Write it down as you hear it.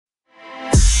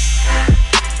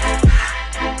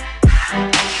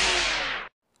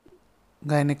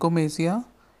गायनेकोमेसिया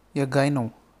या गायनो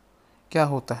क्या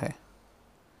होता है?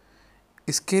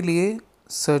 इसके लिए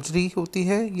सर्जरी होती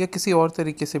है या किसी और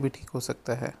तरीके से भी ठीक हो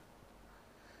सकता है?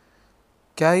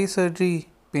 क्या ये सर्जरी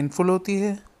पेनफुल होती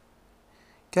है?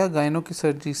 क्या गायनो की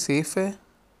सर्जरी सेफ़ है?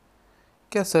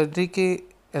 क्या सर्जरी के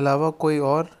अलावा कोई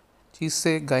और चीज़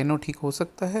से गायनो ठीक हो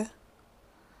सकता है?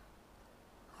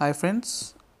 हाय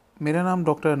फ्रेंड्स, मेरा नाम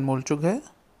डॉक्टर अनमोल चुग है।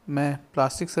 मैं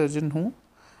प्लास्टिक सर्जन हूँ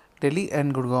दिल्ली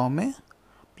एंड गुड़गांव में।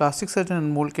 प्लास्टिक सर्जन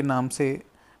अनमोल के नाम से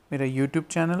मेरा यूट्यूब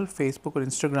चैनल, फेसबुक और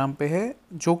इंस्टाग्राम पे है,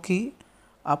 जो कि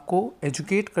आपको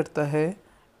एजुकेट करता है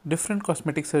डिफरेंट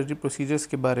कॉस्मेटिक सर्जरी प्रोसीजर्स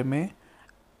के बारे में,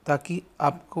 ताकि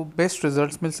आपको बेस्ट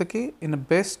रिजल्ट्स मिल सके in a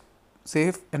best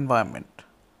safe environment.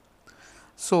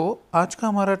 आज का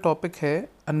हमारा टॉपिक है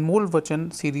अनमोल वचन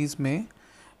सीरीज़ में,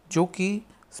 जो कि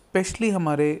स्पेशली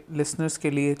हमारे लिसनर्स के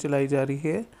लिए चलाई जा रही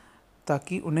है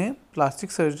ताकि उन्हें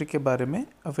प्लास्टिक सर्जरी के बारे में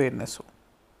अवेयरनेस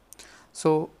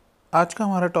हो। आज का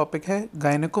हमारा टॉपिक है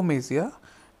गायनेकोमेसिया,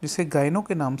 जिसे गायनो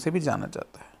के नाम से भी जाना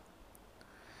जाता है।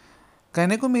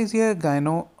 गायनेकोमेसिया या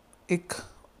गायनो एक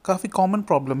काफ़ी कॉमन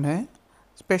प्रॉब्लम है,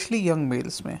 स्पेशली यंग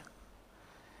मेल्स में।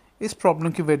 इस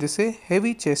प्रॉब्लम की वजह से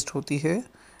हेवी चेस्ट होती है,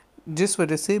 जिस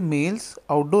वजह से मेल्स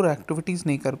आउटडोर एक्टिविटीज़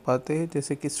नहीं कर पाते,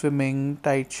 जैसे कि स्विमिंग,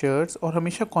 टाइट शर्ट्स, और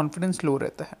हमेशा कॉन्फिडेंस लो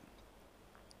रहता है।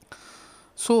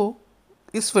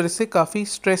 इस वजह से काफ़ी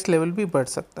स्ट्रेस लेवल भी बढ़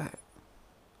सकता है।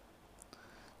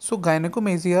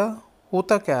 गायनेकोमेसिया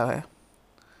होता क्या है?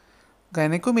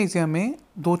 गायनेकोमेसिया में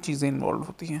दो चीज़ें इन्वॉल्व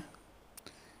होती हैं।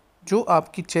 जो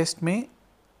आपकी चेस्ट में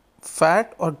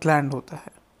फैट और ग्लैंड होता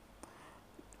है,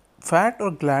 फैट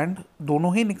और ग्लैंड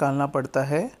दोनों ही निकालना पड़ता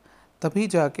है, तभी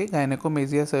जाके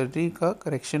गायनेकोमेसिया सर्जरी का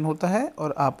करेक्शन होता है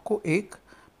और आपको एक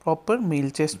प्रॉपर मेल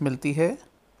चेस्ट मिलती है।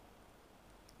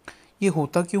 ये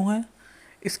होता क्यों है?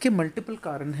 इसके मल्टीपल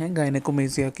कारण हैं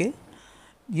गायनेकोमेसिया के।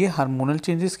 ये हार्मोनल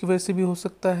चेंजेस की वजह से भी हो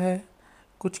सकता है,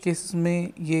 कुछ केसेस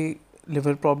में ये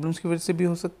लिवर प्रॉब्लम्स की वजह से भी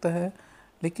हो सकता है,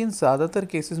 लेकिन ज़्यादातर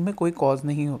केसेस में कोई कॉज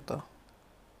नहीं होता।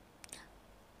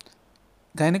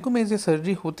 गायनेकोमेसिया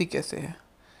सर्जरी होती कैसे है?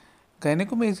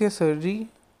 गायनेकोमेसिया सर्जरी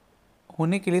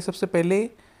होने के लिए सबसे पहले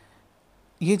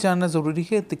ये जानना ज़रूरी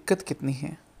है दिक्कत कितनी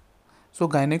है।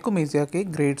 गायनेकोमेसिया के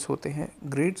ग्रेड्स होते हैं,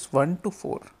 ग्रेड्स 1 to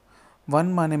 4।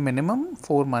 1 माने मिनिमम,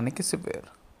 4 माने कि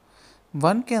सिवियर।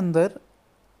 1 के अंदर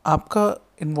आपका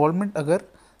इन्वॉल्वमेंट अगर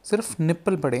सिर्फ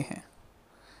निप्पल बड़े हैं,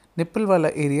 निप्पल वाला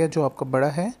एरिया जो आपका बड़ा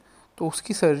है, तो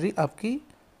उसकी सर्जरी आपकी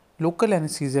लोकल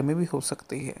एनेस्थीसिया में भी हो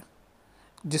सकती है,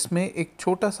 जिसमें एक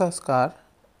छोटा सा स्कार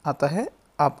आता है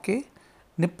आपके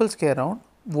निप्पल्स के अराउंड,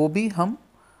 वो भी हम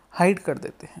हाइड कर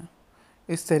देते हैं,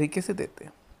 इस तरीके से देते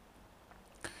हैं।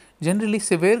 जनरली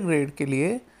सिवियर ग्रेड के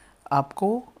लिए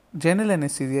आपको जनरल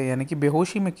एनेस्थीसिया यानी कि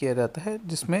बेहोशी में किया जाता है,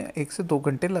 जिसमें 1 से 2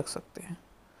 घंटे लग सकते हैं।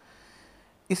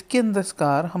 इसके अंदर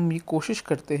स्कार हम ये कोशिश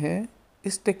करते हैं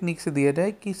इस टेक्निक से दिया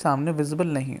जाए कि सामने विजिबल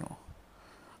नहीं हो।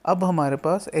 अब हमारे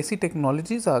पास ऐसी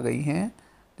टेक्नोलॉजीज़ आ गई हैं,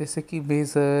 जैसे कि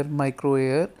वेज़र, माइक्रो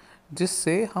एयर,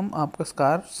 जिससे हम आपका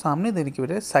स्कार सामने देने की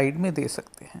बजाय साइड में दे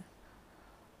सकते हैं।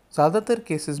 ज़्यादातर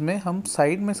केसेस में हम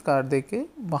साइड में स्कार दे के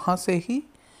वहाँ से ही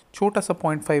छोटा सा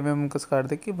 0.5 mm का स्कार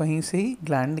दे के वहीं से ही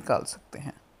ग्लैंड निकाल सकते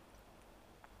हैं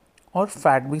और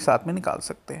फैट भी साथ में निकाल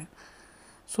सकते हैं।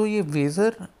 ये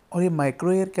वेज़र और ये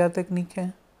माइक्रो एयर क्या टेक्निक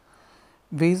है?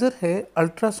 वेज़र है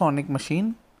अल्ट्रासोनिक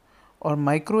मशीन और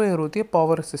माइक्रो एयर होती है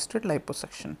पावर असिस्टेड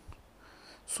लाइपोसक्शन।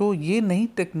 ये नई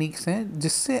टेक्निक्स हैं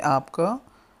जिससे आपका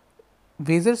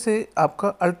वेज़र से आपका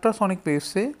अल्ट्रासोनिक वेव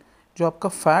से जो आपका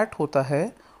फैट होता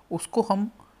है उसको हम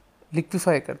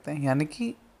लिक्विफाई करते हैं, यानी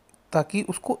कि ताकि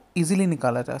उसको इजीली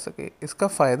निकाला जा सके। इसका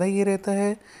फ़ायदा ये रहता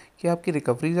है कि आपकी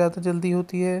रिकवरी ज़्यादा जल्दी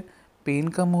होती है, पेन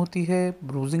कम होती है,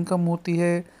 ब्रूजिंग कम होती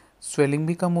है, स्वेलिंग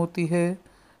भी कम होती है।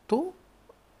 तो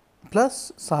प्लस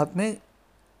साथ में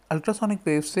अल्ट्रासोनिक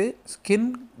वेव से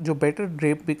स्किन जो बेटर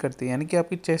ड्रेप भी करती है, यानी कि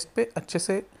आपकी चेस्ट पे अच्छे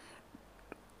से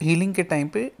हीलिंग के टाइम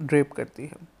पे ड्रेप करती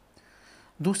है।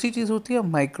 दूसरी चीज़ होती है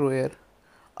माइक्रो एयर।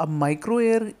 अब माइक्रो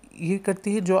एयर ये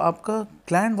करती है जो आपका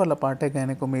ग्लैंड वाला पार्ट है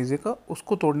गायनेकोमेसिया का,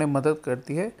 उसको तोड़ने में मदद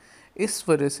करती है। इस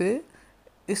वजह से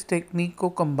इस टेक्निक को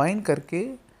कंबाइन करके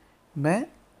मैं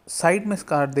साइड में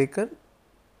स्कार देकर,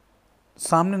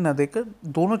 सामने ना देकर,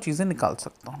 दोनों चीज़ें निकाल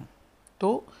सकता हूँ।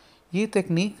 तो ये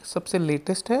टेक्निक सबसे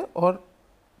लेटेस्ट है और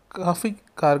काफ़ी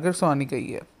कारगर मानी गई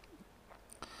है।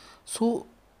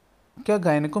 क्या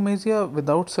गायनेकोमेसिया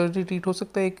विदाउट सर्जरी ट्रीट हो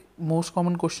सकता है? एक मोस्ट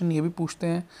कॉमन क्वेश्चन ये भी पूछते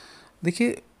हैं।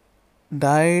 देखिए,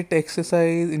 डाइट,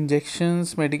 एक्सरसाइज,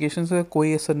 इंजेक्शंस, मेडिकेशन से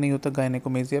कोई असर नहीं होता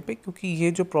गायनेकोमेसिया पे, क्योंकि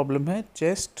ये जो प्रॉब्लम है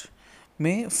चेस्ट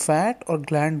में फैट और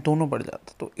ग्लैंड दोनों बढ़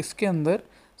जाता है। तो इसके अंदर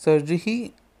सर्जरी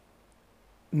ही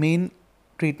मेन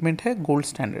ट्रीटमेंट है, गोल्ड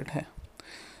स्टैंडर्ड है।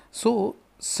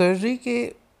 सर्जरी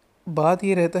के बाद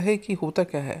ये रहता है कि होता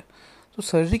क्या है। तो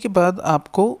सर्जरी के बाद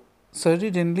आपको,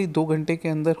 सर्जरी जनरली 2 घंटे के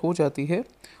अंदर हो जाती है।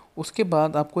 उसके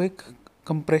बाद आपको एक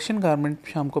कंप्रेशन गारमेंट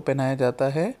शाम को पहनाया जाता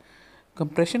है।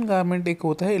 कंप्रेशन गारमेंट एक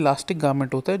होता है, इलास्टिक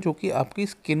गारमेंट होता है, जो कि आपकी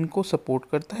स्किन को सपोर्ट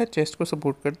करता है, चेस्ट को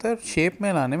सपोर्ट करता है और शेप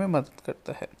में लाने में मदद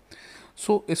करता है।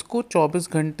 सो इसको 24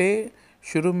 घंटे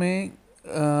शुरू में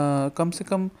कम से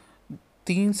कम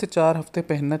 3 से 4 हफ्ते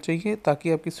पहनना चाहिए,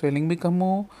 ताकि आपकी स्वेलिंग भी कम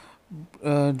हो,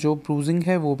 जो ब्रूजिंग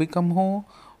है वो भी कम हो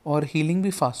और हीलिंग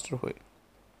भी फास्टर होए।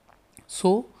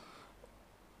 सो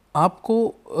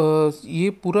आपको ये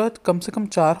पूरा कम से कम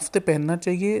 4 हफ्ते पहनना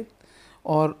चाहिए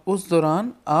और उस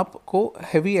दौरान आपको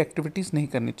हैवी एक्टिविटीज़ नहीं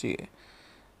करनी चाहिए,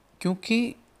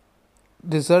 क्योंकि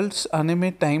रिज़ल्ट्स आने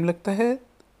में टाइम लगता है।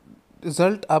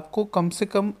 रिज़ल्ट आपको कम से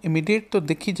कम इमीडिएट तो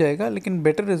दिख ही जाएगा, लेकिन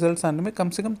बेटर रिज़ल्ट्स आने में कम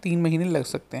से कम 3 महीने लग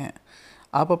सकते हैं।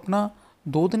 आप अपना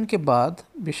 2 दिन के बाद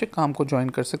बेशक काम को ज्वाइन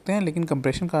कर सकते हैं, लेकिन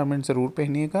कंप्रेशन गारमेंट ज़रूर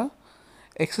पहनिएगा।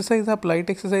 एक्सरसाइज आप लाइट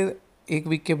एक्सरसाइज 1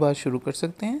 वीक के बाद शुरू कर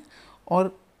सकते हैं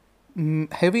और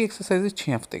हैवी एक्सरसाइज 6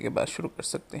 हफ्ते के बाद शुरू कर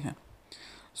सकते हैं।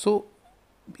 सो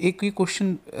एक ये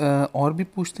क्वेश्चन और भी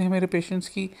पूछते हैं मेरे पेशेंट्स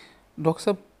की, डॉक्टर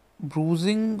साहब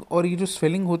ब्रूजिंग और ये जो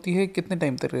स्वेलिंग होती है कितने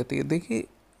टाइम तक रहती है। देखिए,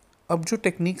 अब जो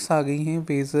टेक्निक्स आ गई हैं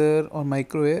वेज़र और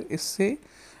माइक्रो एयर, इससे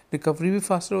रिकवरी भी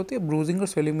फास्टर होती है, ब्रूजिंग और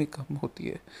स्वेलिंग भी कम होती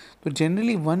है। तो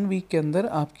जनरली 1 वीक के अंदर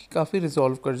आपकी काफ़ी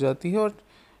रिजॉल्व कर जाती है और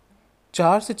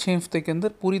 4 से 6 हफ्ते के अंदर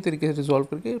पूरी तरीके से रिजॉल्व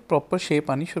करके प्रॉपर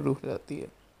शेप आनी शुरू हो जाती है।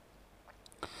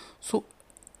 सो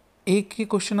एक ये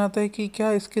क्वेश्चन आता है कि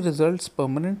क्या इसके रिज़ल्ट्स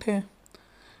परमानेंट हैं।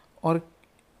 और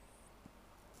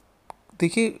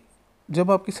देखिए,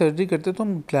 जब आपकी सर्जरी करते हैं तो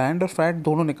हम ग्लैंड और फैट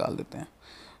दोनों निकाल देते हैं।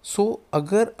 सो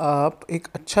अगर आप एक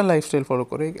अच्छा लाइफस्टाइल फॉलो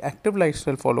करें, एक एक्टिव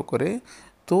लाइफस्टाइल फॉलो करें,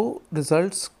 तो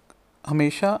रिज़ल्ट्स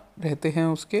हमेशा रहते हैं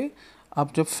उसके।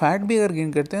 आप जब फैट भी अगर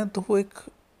गेन करते हैं तो वो एक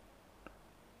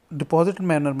डिपॉजिटेड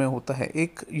मैनर में होता है,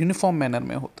 एक यूनिफॉर्म मैनर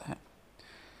में होता है।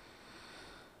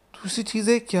 दूसरी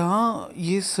चीज़ है, क्या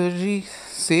ये सर्जरी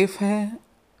सेफ़ है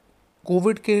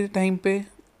कोविड के टाइम पे।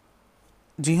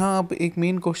 जी हाँ, अब एक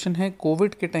मेन क्वेश्चन है,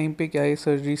 कोविड के टाइम पे क्या ये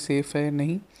सर्जरी सेफ़ है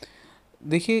नहीं।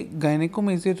 देखिए,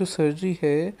 गायनेकोमेस्टिया जो सर्जरी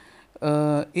है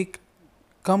एक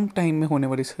कम टाइम में होने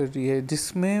वाली सर्जरी है,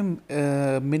 जिसमें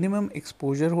मिनिमम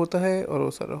एक्सपोजर होता है और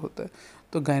वो सारा होता है।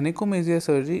 तो गायनेकोमेस्टिया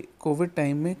सर्जरी कोविड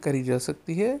टाइम में करी जा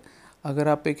सकती है। अगर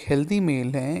आप एक हेल्दी मेल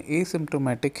हैं,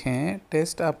 एसिम्प्टोमेटिक हैं,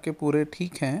 टेस्ट आपके पूरे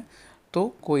ठीक हैं,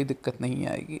 तो कोई दिक्कत नहीं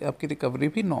आएगी, आपकी रिकवरी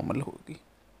भी नॉर्मल होगी।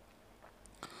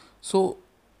 सो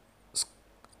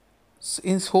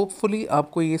इस होपफुली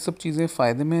आपको ये सब चीज़ें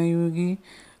फ़ायदे में आई होगी।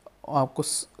 आपको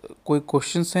कोई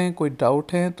क्वेश्चंस हैं, कोई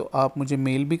डाउट है, तो आप मुझे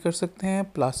मेल भी कर सकते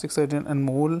हैं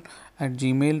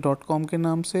plasticsurgeonanmol@gmail.com के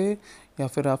नाम से, या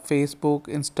फिर आप फेसबुक,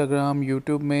 इंस्टाग्राम,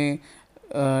 यूट्यूब में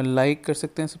लाइक कर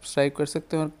सकते हैं, सब्सक्राइब कर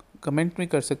सकते हैं और कमेंट भी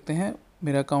कर सकते हैं।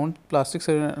 मेरा अकाउंट प्लास्टिक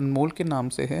सर्जन अनमोल के नाम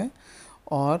से है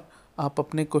और आप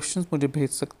अपने क्वेश्चंस मुझे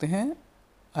भेज सकते हैं।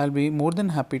 I will be more than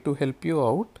happy to help you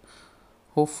out.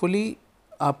 Hopefully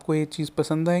आपको ये चीज़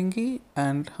पसंद आएंगी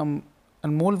एंड हम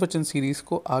अनमोल वचन सीरीज़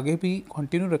को आगे भी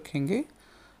कंटिन्यू रखेंगे।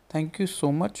 Thank you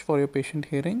so much for your patient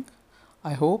hearing.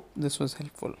 I hope this was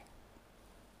helpful.